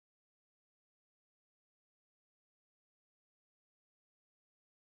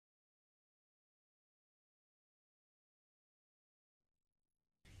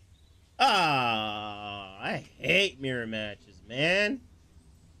Ah, I hate mirror matches, man.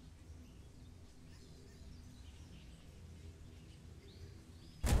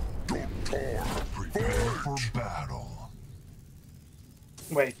 Prepare for battle.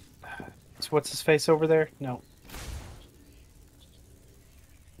 Wait, so what's his face over there? No.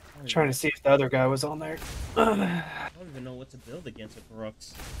 Trying to see if the other guy was on there. I don't even know what to build against a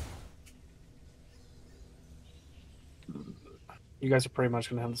Grux. You guys are pretty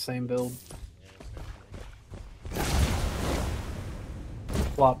much gonna have the same build. Yeah,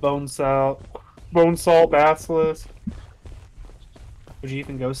 Lot bone salt, basilisk. Would you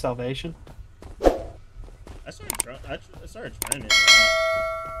even go salvation? I started trying it a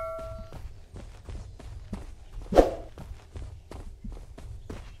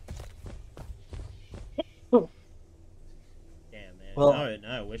lot. Damn, man. Well,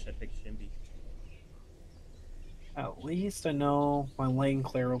 now I wish I picked Shimby. at least I know my lane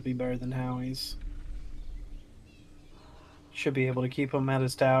clear will be better than Howie's. Should be able to keep him at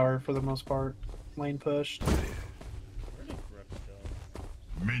his tower for the most part. Lane pushed. Where did Grux go?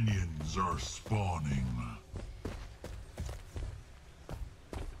 Minions are spawning.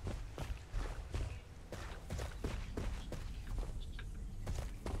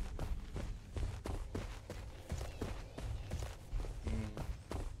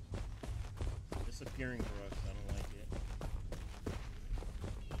 Disappearing Grux, I don't like it.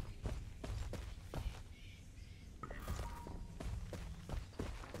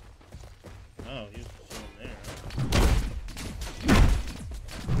 Oh, he was chilling there.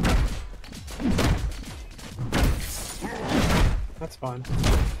 That's fine.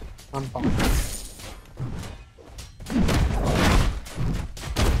 I'm fine.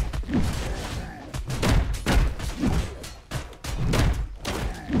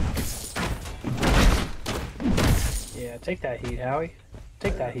 Yeah, take that heat, Howie.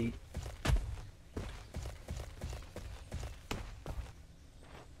 Take that heat.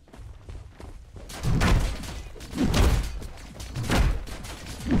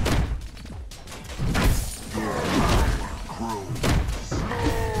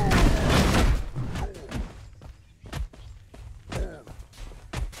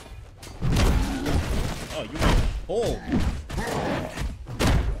 Oh, you went cold.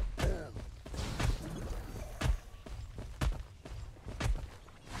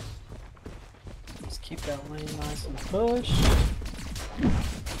 Just keep that lane nice and push.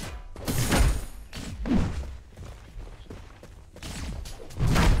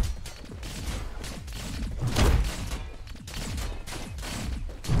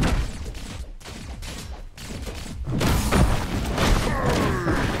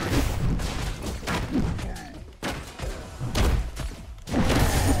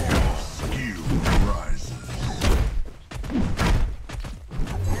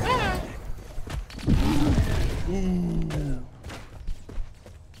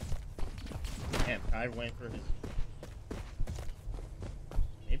 Damn, I went for his.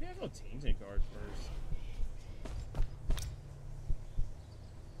 Maybe I go tainted guard first.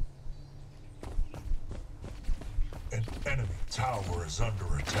 An enemy tower is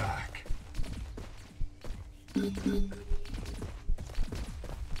under attack.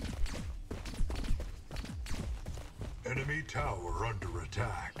 Enemy tower under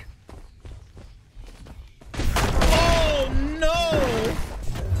attack. Oh no!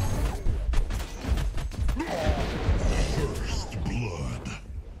 First blood.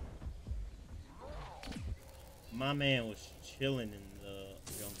 My man was chilling in the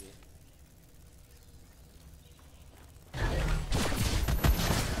jungle.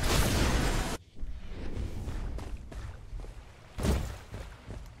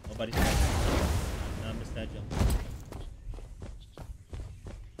 Nobody's I missed that jump.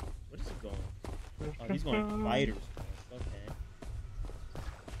 What is he going? Oh, he's going fighters. Okay.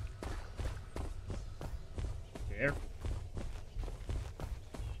 Careful.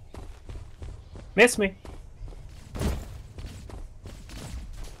 Miss me.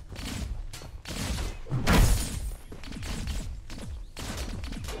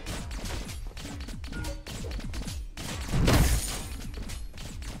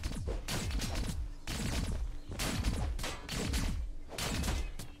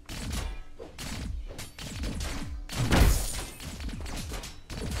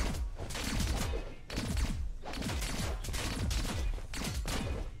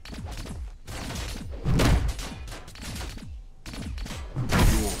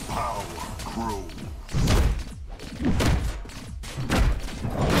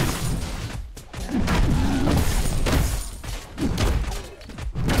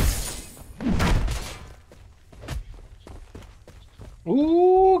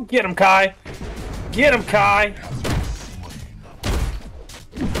 Get him, Kai! Get him, Kai!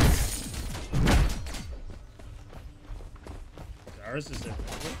 Ours is their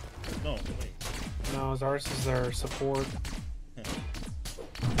no, wait. No, Zarus is their support.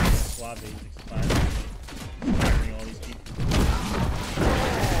 Squad base expiring all these people.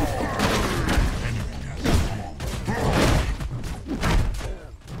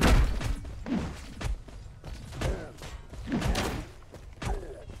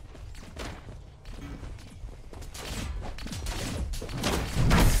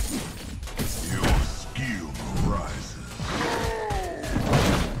 Your skill rises.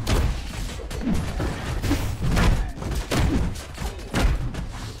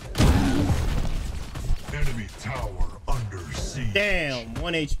 Enemy tower under siege. Damn,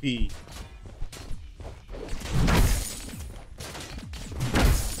 1 HP.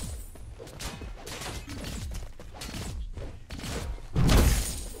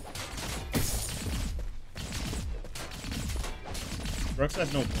 Grux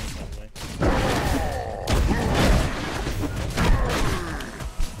has no points, by the way.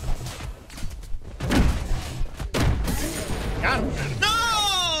 Got him! No!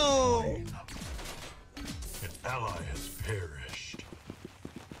 An ally has perished.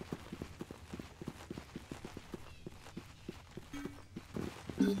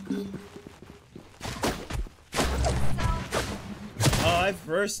 Oh, I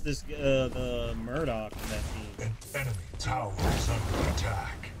versed this the Murdoch in that team. An enemy tower is under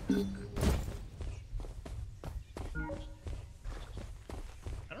attack.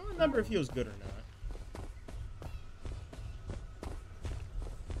 I don't remember if he was good or not.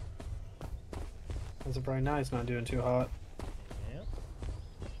 As of right now, he's not doing too hot. Yeah.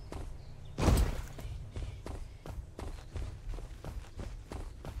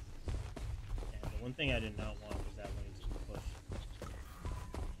 And the one thing I did not want was that lane to push.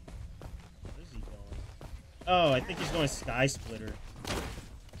 Where is he going? Oh, I think he's going Sky Splitter.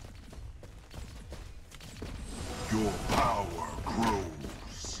 Your power grows.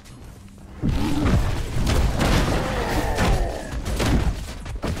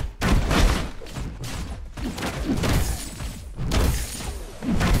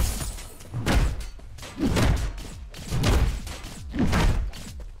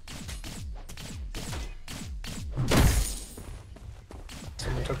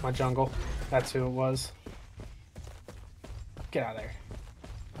 Someone took my jungle. That's who it was. Get out of there.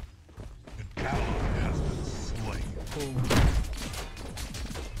 An ally has been slain. Ooh.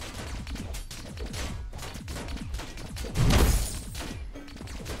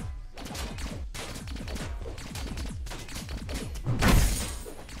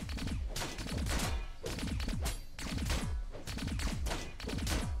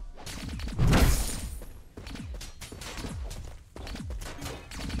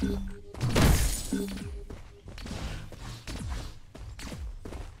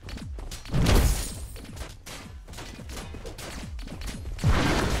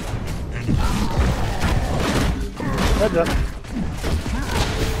 Heads up.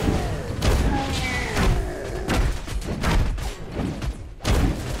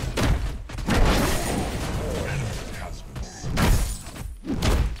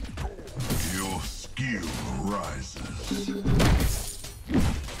 Your skill rises. An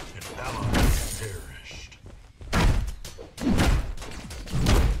ally has perished.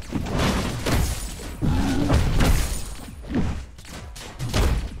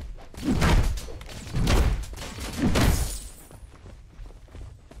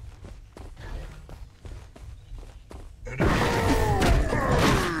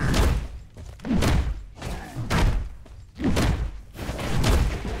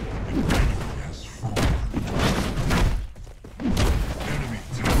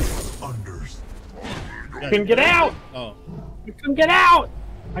 Couldn't get out! Oh. You couldn't get out!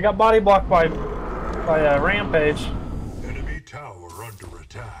 I got body blocked by Rampage. Enemy tower under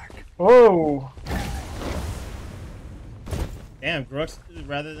attack. Whoa! Damn, Grux,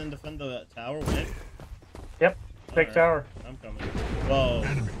 rather than defend the tower, win? Yep, big Alright, tower. I'm coming. Whoa.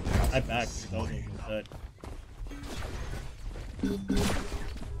 Enemy I backed. That was even good.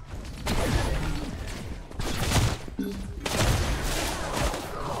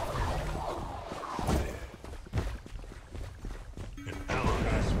 An ally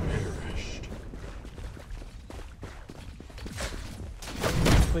has perished.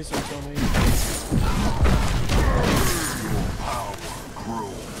 Please don't kill me. Your power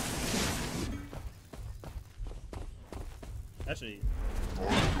grows. Actually,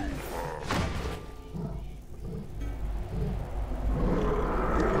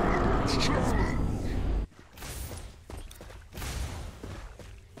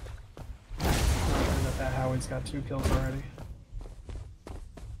 got 2 kills already.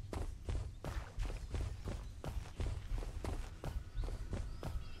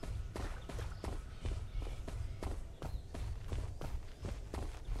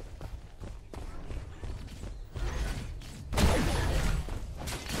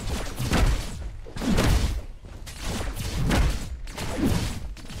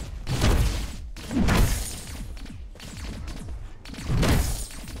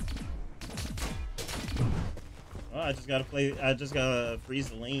 I just gotta freeze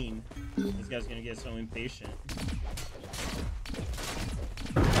the lane. This guy's gonna get so impatient.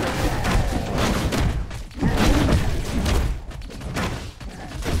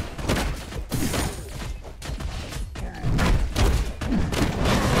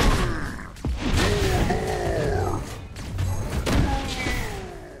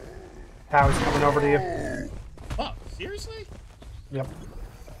 Howie's coming over to you. Oh, seriously? Yep.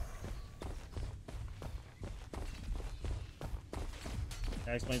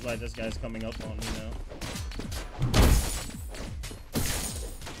 That explains why this guy's coming up on me now.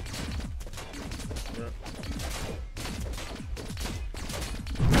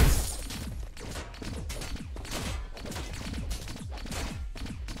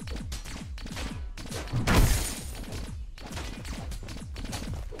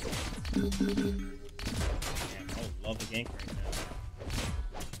 Damn, I love the gank right now.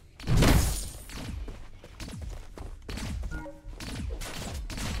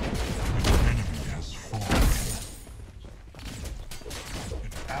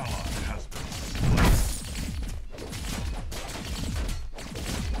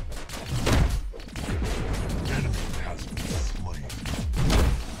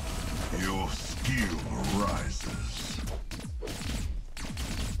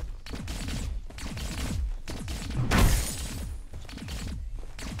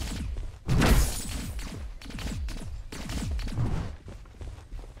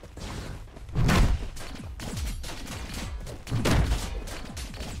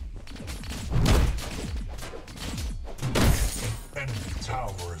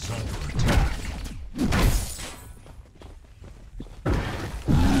 Tower is under attack.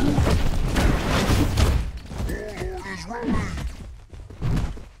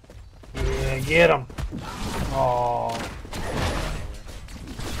 Yeah, get him. Oh.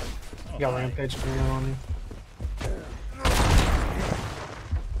 You got rampage going on you.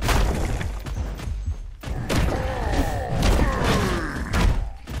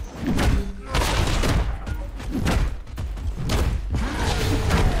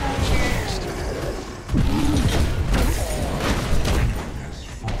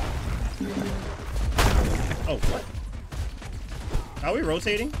 Are we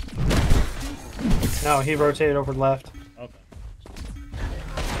rotating? No, he rotated over left. Okay.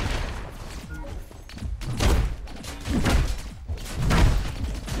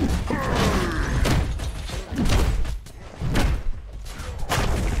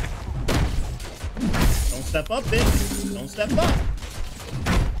 Don't step up, bitch. Don't step up.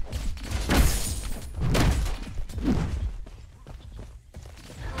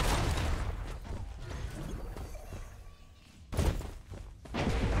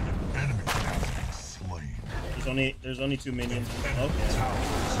 There's only 2 minions. Okay.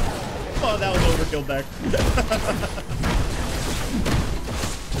 Oh, that was overkill back.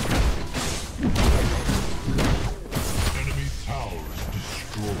 Enemy towers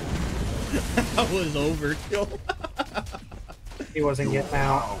destroyed. That was overkill. He wasn't getting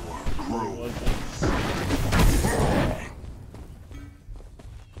out.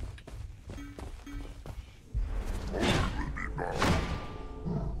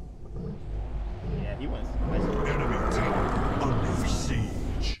 Yeah, he went. Enemy tower under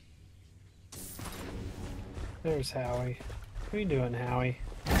siege. There's Howie. What are you doing, Howie?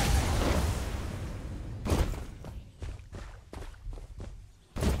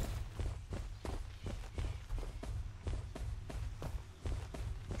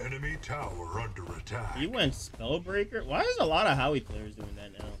 Enemy tower under attack. He went Spellbreaker? Why is a lot of Howie players doing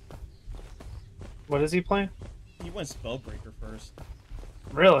that now? What is he playing? He went Spellbreaker first.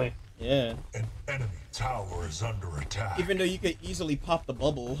 Really? Yeah. An enemy tower is under attack. Even though you could easily pop the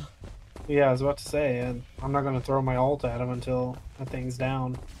bubble. Yeah, I was about to say, and I'm not going to throw my ult at him until that thing's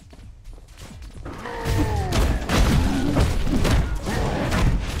down.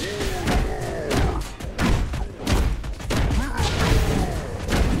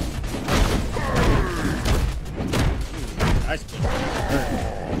 Nice.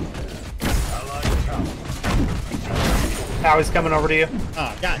 Now he's coming over to you.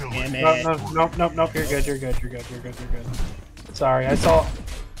 Oh, god damn it. Nope, you're good, you're good. Sorry, I saw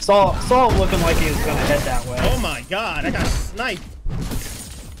Saw him looking like he was gonna head that way. Oh my god, I got sniped.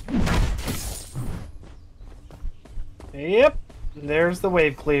 Yep. There's the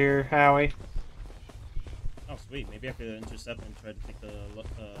wave clear, Howie. Oh sweet, maybe I could intercept and try to take the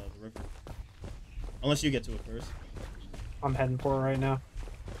river. Unless you get to it first. I'm heading for it right now.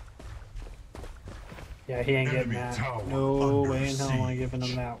 Yeah, he ain't getting Enemy that. tower No under way in hell am I siege. giving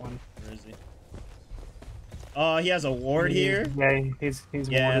him that one. Where is he? Oh, he has a ward here. Yeah, he's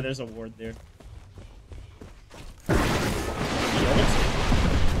Yeah, warded. there's a ward there.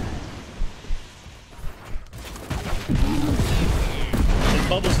 His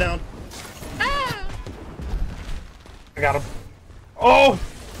bubble's down. I got him. Oh!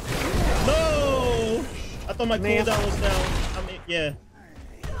 No! I thought my Man. cooldown was down. I mean, yeah.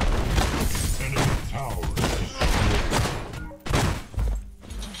 Enemy tower destroyed.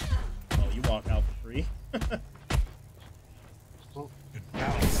 Oh, you walk out for free.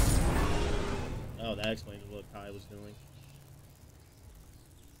 Oh, that explains what Kai was doing.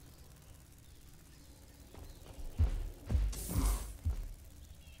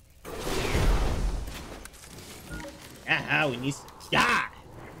 Ah, we need. Yeah!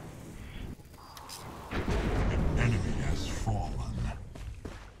 An enemy has fallen.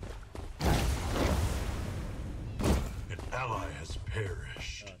 An ally has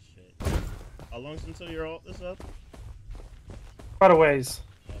perished. Oh, shit. How long's until your ult is up? Quite a ways.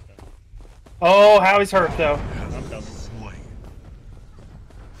 Okay. Oh, Howie's hurt though. Has I'm been coming. slain.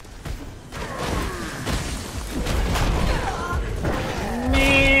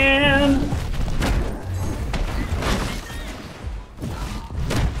 Man!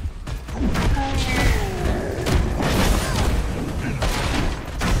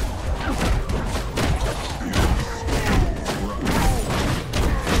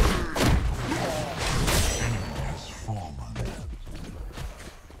 Enemy has fallen.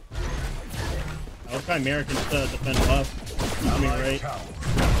 I was Chimera can defend buff. I mean, right? Tower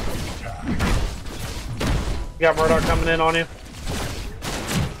under attack. You got Murdoch coming in on you.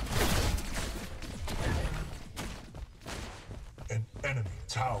 An enemy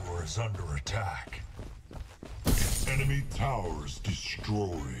tower is under attack. Enemy towers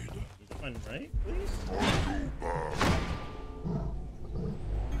destroyed. You defend right, please?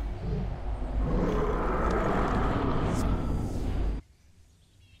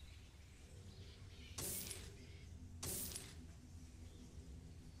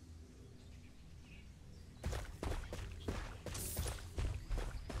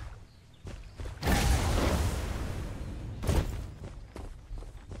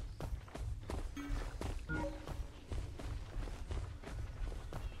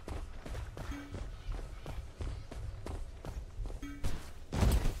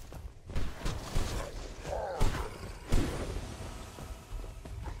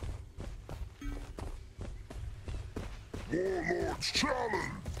 Warlord's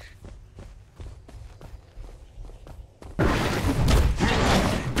challenge.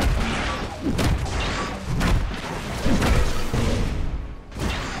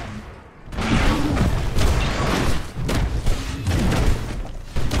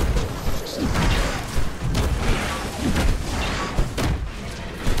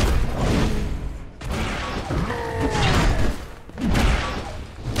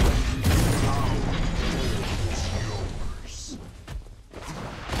 Yours.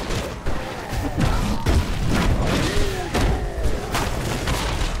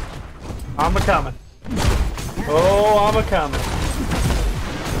 I'm a coming. Oh, I'm a coming.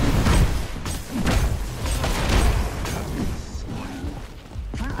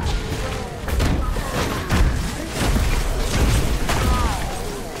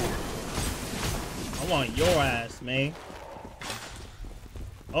 I want your ass, man.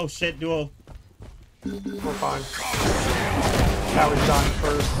 Oh shit, duo. We're fine. Howie's dying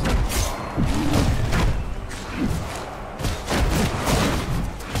first.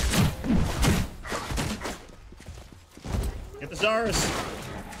 Get the Zarus.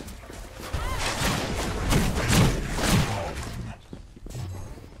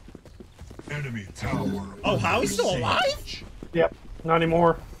 Enemy tower. Oh, how he's still under alive? siege. Yep, not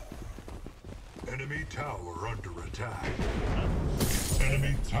anymore. Enemy tower under attack.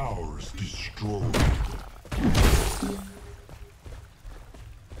 Enemy towers destroyed.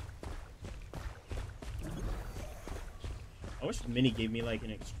 I wish Mini gave me like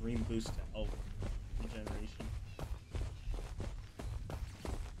an extreme boost to health regeneration.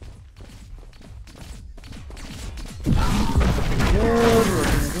 Good,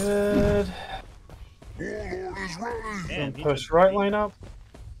 looking good. Warlord is ready. Damn, he Push took right me. lane up.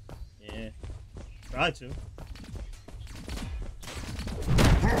 Yeah. Try to.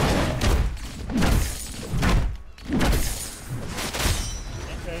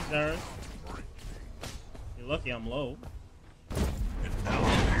 Thanks, Darius. You're lucky I'm low.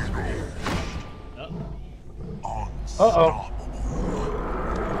 Unstoppable.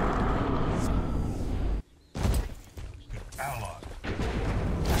 An ally.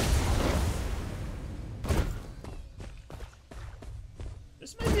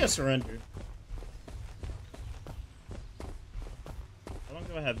 This might be a surrender. How long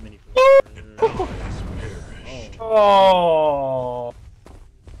do I have mini Oh.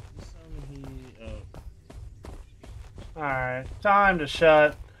 Alright, time to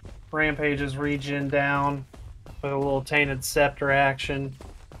shut Rampage's regen down with a little Tainted Scepter action.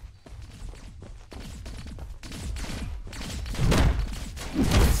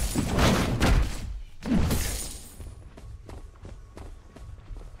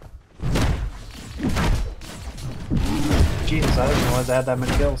 Jesus, I didn't realize I had that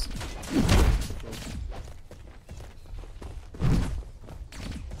many kills.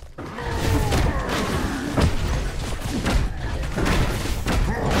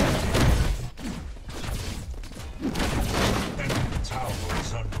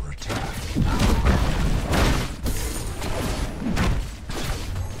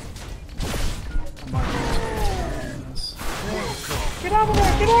 Get out of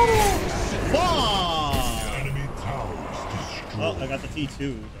there! Get out of there! Enemy towers destroyed. Oh, I got the T2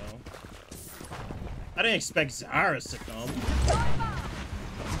 though. I didn't expect Zarus to come.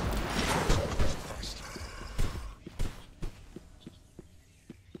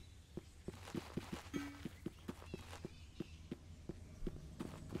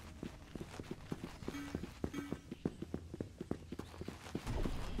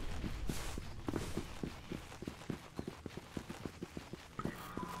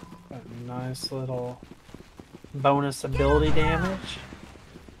 Nice little bonus ability damage.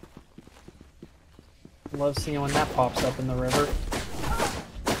 Love seeing when that pops up in the river.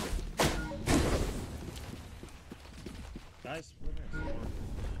 Guys,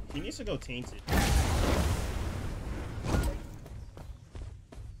 he needs to go tainted.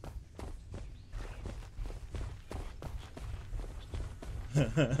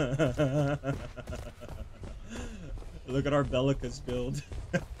 Look at our Bellicus build.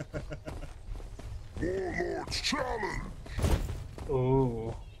 Warlord's challenge.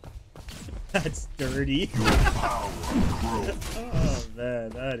 Ooh. That's dirty. Power grows. Oh man,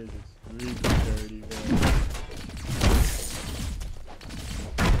 that is extremely dirty, man.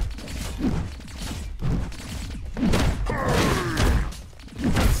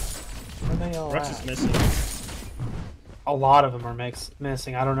 Where are they all Grux at? is missing. A lot of them are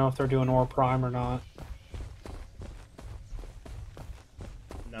missing. I don't know if they're doing Ore Prime or not.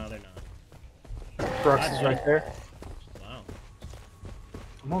 No, they're not. Grux is right there. Wow.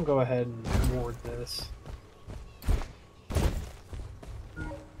 I'm gonna go ahead and ward this.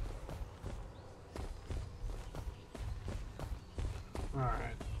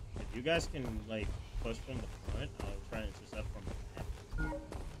 Alright. If you guys can like push from the front, I'll try and intercept from the back.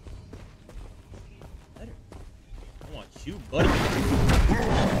 Better. I want you, buddy.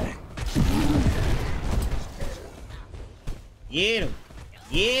 Get him.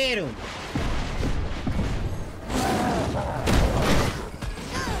 Get him.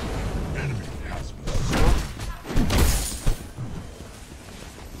 Enemy has been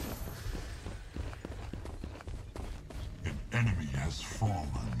An enemy has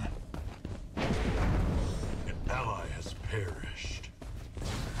fallen. An ally has perished.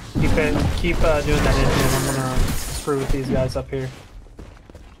 Keep doing that engine. I'm gonna screw with these guys up here.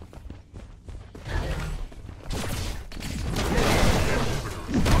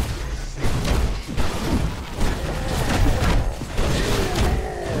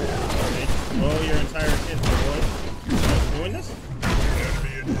 Oh, your entire kit, boy. Doing this?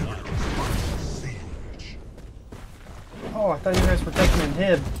 Enemy inhibitors siege. Oh, I thought you guys were taking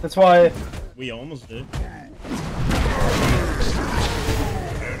inhib. That's why. We almost did.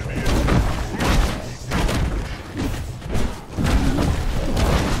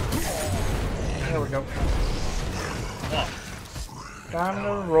 There we go. Oh. Time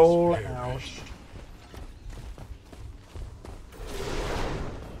to roll out.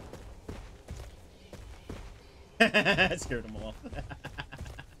 Scared him off.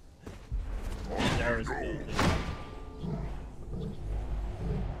 Darius built it.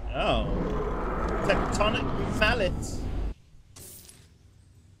 Oh. Tectonic mallet.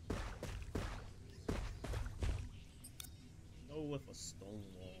 Go with a stone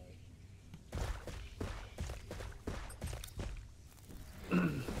wall.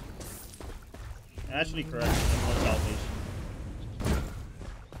 Actually correct. I'm on salvation.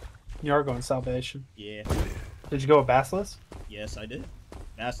 You are going Salvation. Yeah. Did you go with Basilisk? Yes, I did.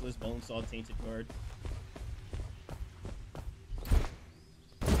 Basilisk, Bonesaw, Tainted Guard.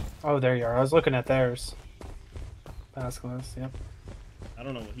 Oh, there you are. I was looking at theirs. Basilisk, yep. I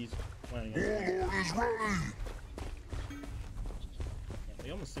don't know what he's planning on. Yeah, they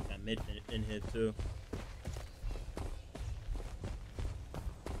almost took that mid in hit too.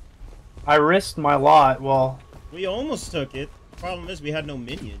 I risked my lot. Well, We almost took it. Problem is, we had no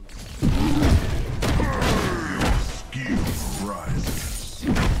minions. Skill rises.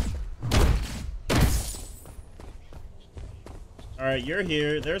 All right, you're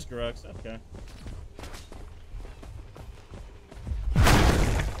here. There's Grux. Okay.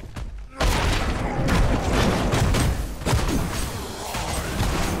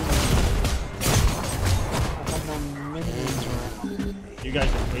 You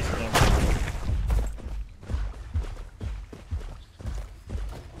guys just wasted them.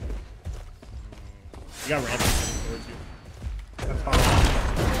 You got rampage coming towards you. that's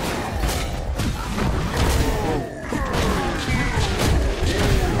fine.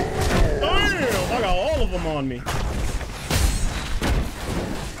 Damn! I got all of them on me.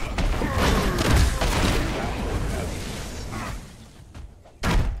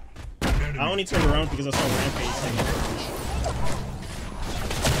 I only turned around because I saw rampage.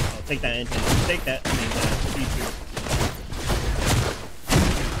 Oh, take that engine. Take that. I mean, C2.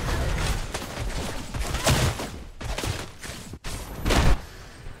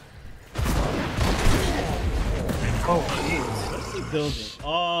 Oh, jeez. What's he building?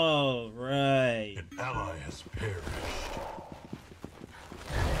 Oh, right. An ally has perished.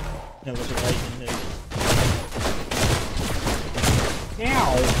 Yeah, look right in his.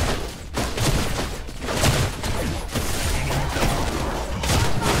 Ow.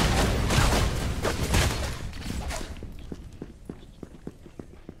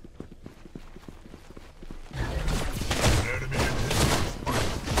 Enemy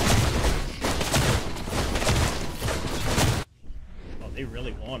Oh, they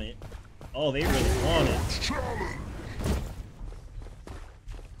really want it. Oh, they really want it. challenge.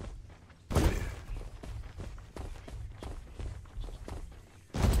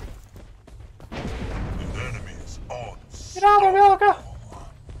 The enemy is on. Get out of there, Milica!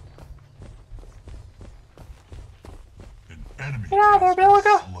 An enemy Get out of there, has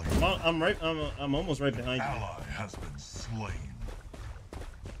been Milica! slain. I'm right. I'm almost right behind you. Ally has been slain.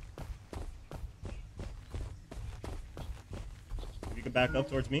 If you can back up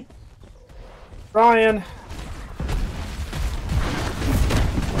towards me. Ryan.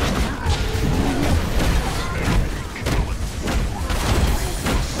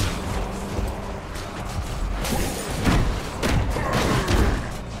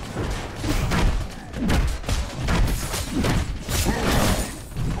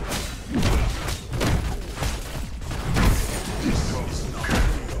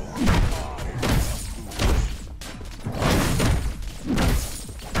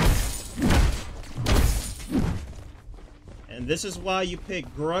 And this is why you pick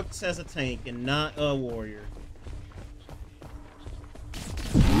Grux as a tank and not a warrior.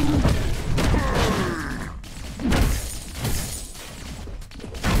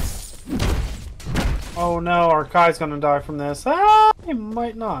 Oh no, our Kai's gonna die from this. Ah, he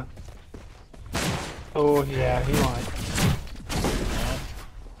might not. Oh yeah, he might.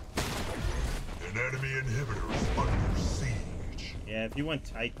 An enemy inhibitor is under siege. Yeah, if you went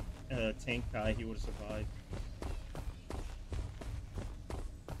tank Kai, he would have survived.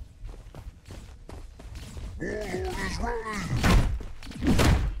 Warlord is ready.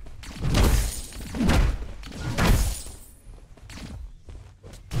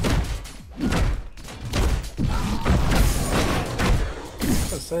 I was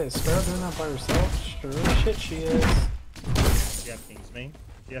gonna say, is Scarlet doing that by herself? Sure as shit she is. She has Kingsbane.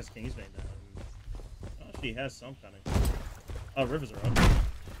 She has Kingsbane now. Oh, she has some kind of. Oh, rivers are up.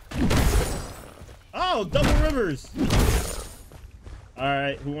 Oh, double rivers!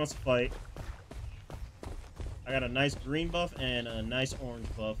 Alright, who wants to fight? I got a nice green buff and a nice orange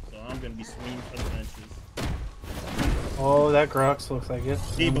buff, so I'm gonna be swinging for the fences. Oh, that Grux looks like it.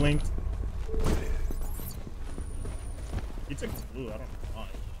 He blinked. He took his blue, I don't know why.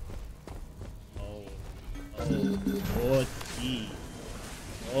 Oh, gee.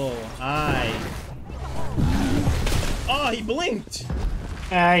 Oh, hi. Oh, he blinked!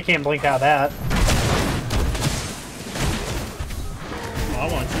 Ah, you can't blink out of that. Oh,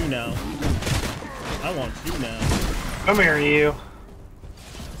 I want you now. I want you now. Come here, you.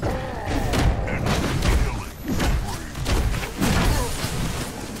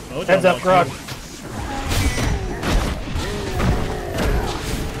 Told you Heads I up, want Grux. you.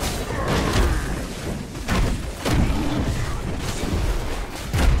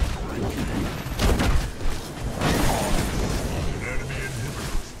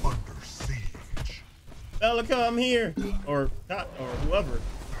 Celica, I'm here. Or whoever.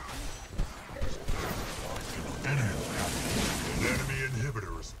 An enemy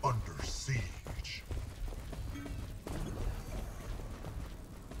inhibitor is under siege.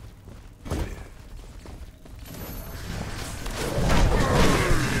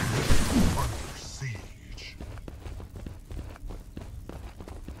 Under siege.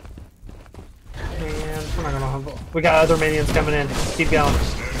 And we're not gonna humble. We got other minions coming in. Keep going.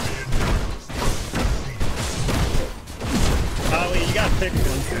 Holly, you gotta pick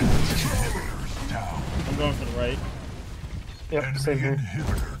one. I'm going for the right. Yep, same Enemy here.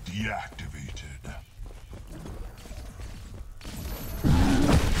 inhibitor deactivated.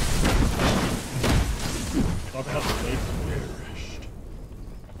 Talk about the wave. Perished.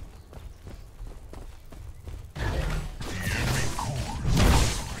 The enemy core is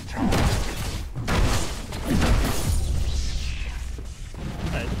under attack.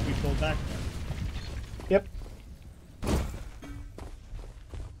 Alright, we pulled back then. Yep.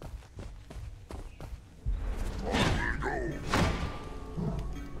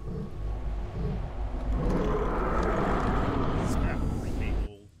 Snap, remake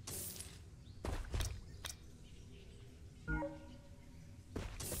old.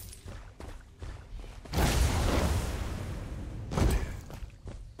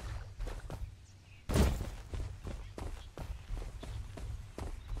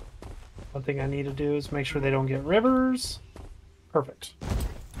 One thing I need to do is make sure they don't get rivers. Perfect.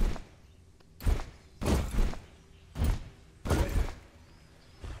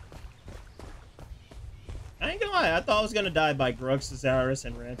 I ain't gonna lie, I thought I was gonna die by Grux, Cesaris,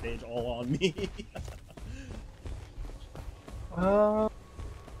 and Rampage all on me. I'll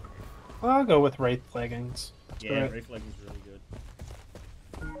go with Wraith Leggings. Yeah, Right. Wraith Legging's really good.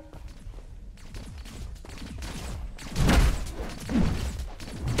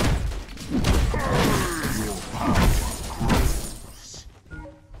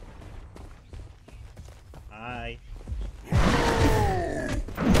 Hi.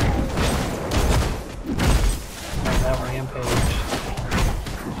 That Rampage.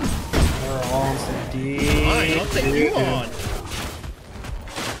 They're all on some deep. Fine, I'll take you on.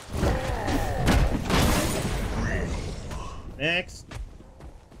 Next.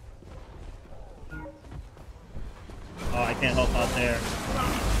 Oh, I can't help out there.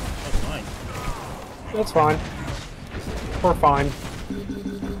 That's mine. That's fine. We're fine.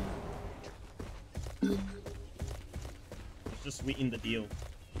 Let's just sweeten the deal.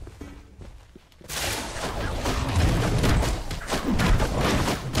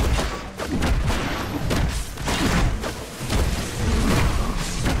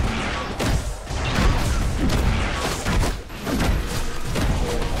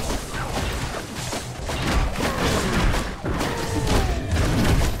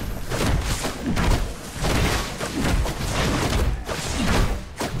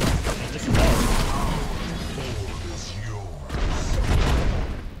 This is ours. Is yours.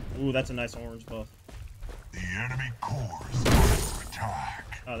 Ooh, that's a nice orange buff. The enemy core is under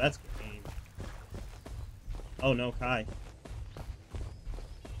attack. Oh, that's good game. Oh no, Kai.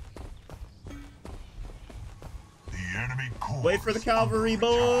 The enemy core. Wait for the is cavalry, under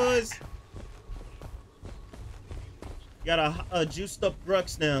boys! attack. Got a juiced up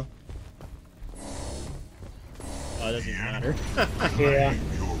Grux now. Oh, it doesn't matter. Yeah.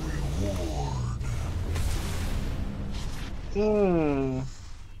 Your reward.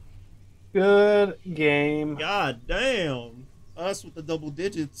 Good game. God damn. Us with the double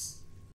digits.